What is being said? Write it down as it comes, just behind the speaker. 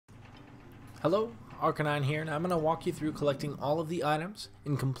Hello, Arcanine here, and I'm going to walk you through collecting all of the items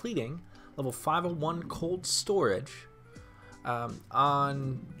and completing level 501 cold storage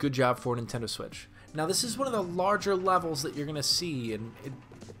on Good Job for Nintendo Switch. Now this is one of the larger levels that you're going to see, and it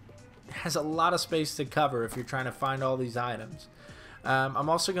has a lot of space to cover if you're trying to find all these items.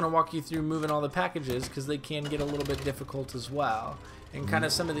 I'm also going to walk you through moving all the packages because they can get a little bit difficult as well, and kind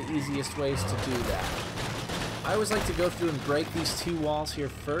of some of the easiest ways to do that. I always like to go through and break these two walls here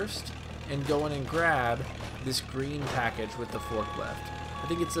first and go in and grab this green package with the forklift. I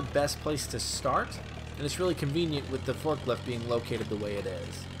think it's the best place to start, and it's really convenient with the forklift being located the way it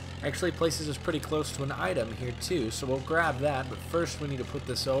is. Actually places us pretty close to an item here too, so we'll grab that, but first we need to put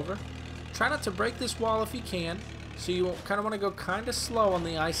this over. Try not to break this wall if you can, so you kind of want to go kind of slow on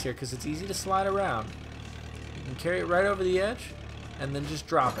the ice here because it's easy to slide around. You can carry it right over the edge and then just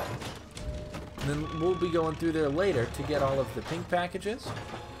drop it. And then we'll be going through there later to get all of the pink packages.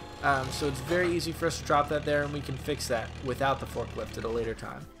 So it's very easy for us to drop that there, and we can fix that without the forklift at a later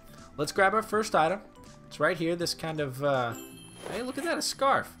time. Let's grab our first item. It's right here, this kind of, hey, look at that, a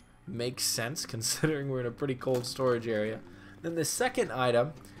scarf. Makes sense considering we're in a pretty cold storage area. Then the second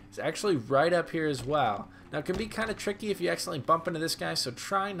item is actually right up here as well. Now it can be kind of tricky if you accidentally bump into this guy, so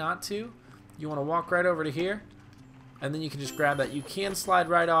try not to. You want to walk right over to here, and then you can just grab that. You can slide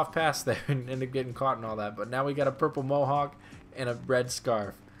right off past there and end up getting caught and all that, but now we got a purple mohawk and a red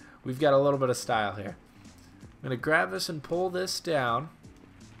scarf. We've got a little bit of style here. I'm going to grab this and pull this down.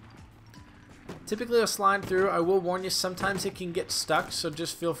 Typically I'll slide through. I will warn you, sometimes it can get stuck, so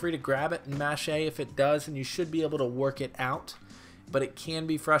just feel free to grab it and mash A if it does, and you should be able to work it out. But it can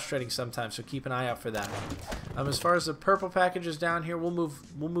be frustrating sometimes, so keep an eye out for that. As far as the purple packages down here, we'll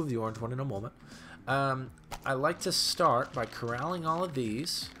move the orange one in a moment. I like to start by corralling all of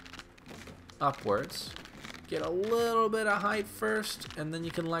these upwards. Get a little bit of height first, and then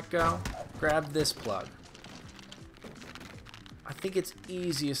you can let go. Grab this plug. I think it's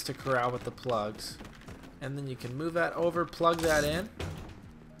easiest to corral with the plugs. And then you can move that over, plug that in.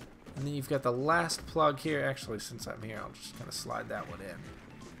 And then you've got the last plug here. Actually, since I'm here, I'll just kind of slide that one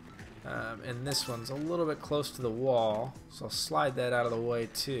in. And this one's a little bit close to the wall, so I'll slide that out of the way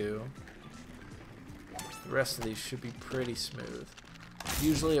too. The rest of these should be pretty smooth.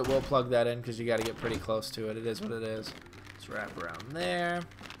 Usually it will plug that in because you got to get pretty close to it. It is what it is. Let's wrap around there.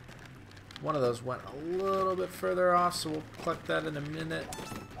 One of those went a little bit further off, so we'll collect that in a minute.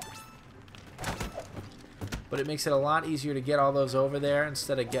 But it makes it a lot easier to get all those over there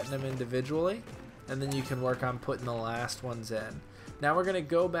instead of getting them individually. And then you can work on putting the last ones in. Now we're going to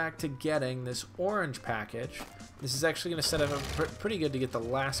go back to getting this orange package. This is actually going to set up pretty good to get the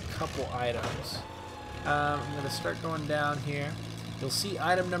last couple items. I'm going to start going down here. You'll see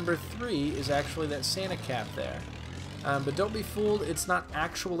item number 3 is actually that Santa cap there. But don't be fooled, it's not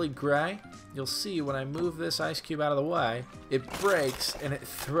actually gray. You'll see when I move this ice cube out of the way, it breaks and it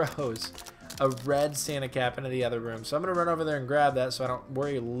throws a red Santa cap into the other room. So I'm going to run over there and grab that so I don't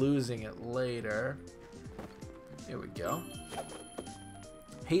worry losing it later. Here we go.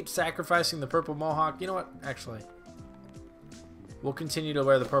 Hate sacrificing the purple mohawk. You know what? Actually, we'll continue to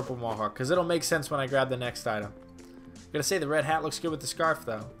wear the purple mohawk because it'll make sense when I grab the next item. I'm gonna say the red hat looks good with the scarf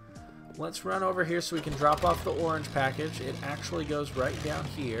though. Let's run over here so we can drop off the orange package. It actually goes right down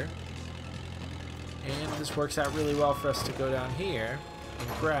here. And this works out really well for us to go down here and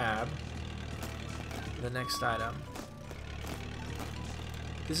grab the next item.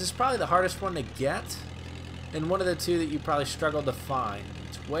 This is probably the hardest one to get, and one of the two that you probably struggled to find.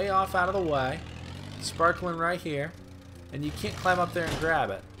 It's way off out of the way, sparkling right here, and you can't climb up there and grab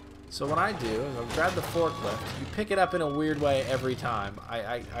it. So what I do is I'll grab the forklift. You pick it up in a weird way every time.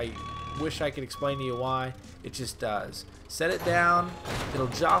 I wish I could explain to you why. It just does. Set it down. It'll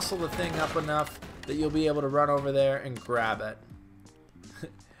jostle the thing up enough that you'll be able to run over there and grab it. You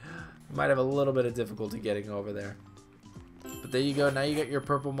might have a little bit of difficulty getting over there. But there you go. Now you got your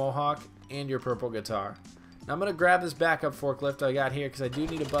purple mohawk and your purple guitar. Now I'm going to grab this backup forklift I got here because I do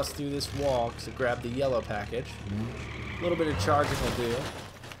need to bust through this wall to grab the yellow package. A little bit of charging will do.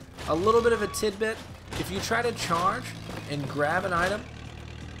 A little bit of a tidbit, if you try to charge and grab an item,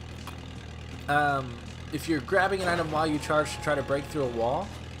 if you're grabbing an item while you charge to try to break through a wall,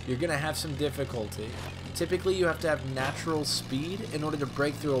 you're going to have some difficulty. Typically you have to have natural speed in order to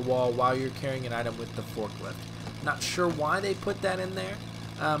break through a wall while you're carrying an item with the forklift. Not sure why they put that in there,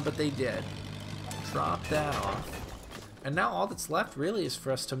 but they did. Drop that off. And now all that's left really is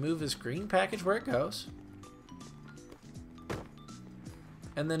for us to move this green package where it goes.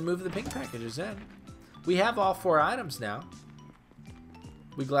 And then move the pink packages in. We have all 4 items now.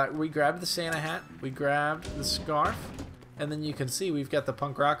 We grabbed the Santa hat, we grabbed the scarf, And then you can see we've got the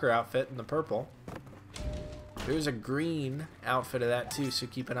punk rocker outfit in the purple. There's a green outfit of that too, so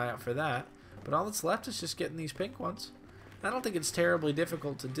keep an eye out for that. But all that's left is just getting these pink ones. I don't think it's terribly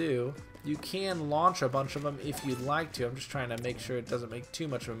difficult to do. You can launch a bunch of them if you'd like to. I'm just trying to make sure it doesn't make too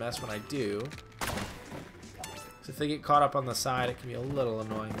much of a mess when I do. So if they get caught up on the side, it can be a little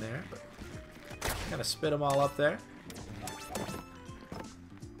annoying there. But kind of spit them all up there.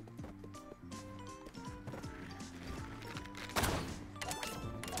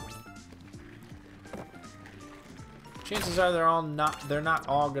 Chances are they're not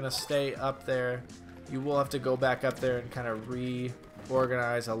all gonna stay up there. You will have to go back up there and kind of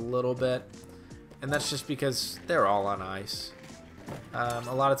reorganize a little bit, and that's just because they're all on ice.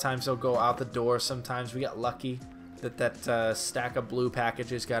 A lot of times they'll go out the door. Sometimes we got lucky that stack of blue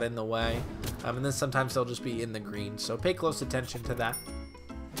packages got in the way, and then sometimes they'll just be in the green. So pay close attention to that.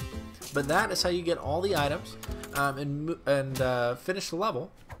 But that is how you get all the items and finish the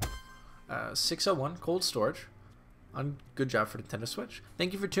level. 601 cold storage. Good job for Nintendo Switch.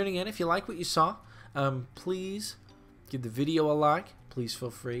 Thank you for tuning in. If you like what you saw, please give the video a like. Please feel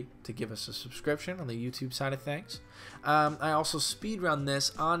free to give us a subscription on the YouTube side of things. I also speedrun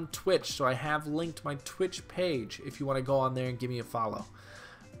this on Twitch, so I have linked my Twitch page if you want to go on there and give me a follow.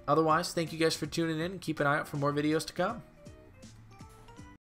 Otherwise, thank you guys for tuning in, and keep an eye out for more videos to come.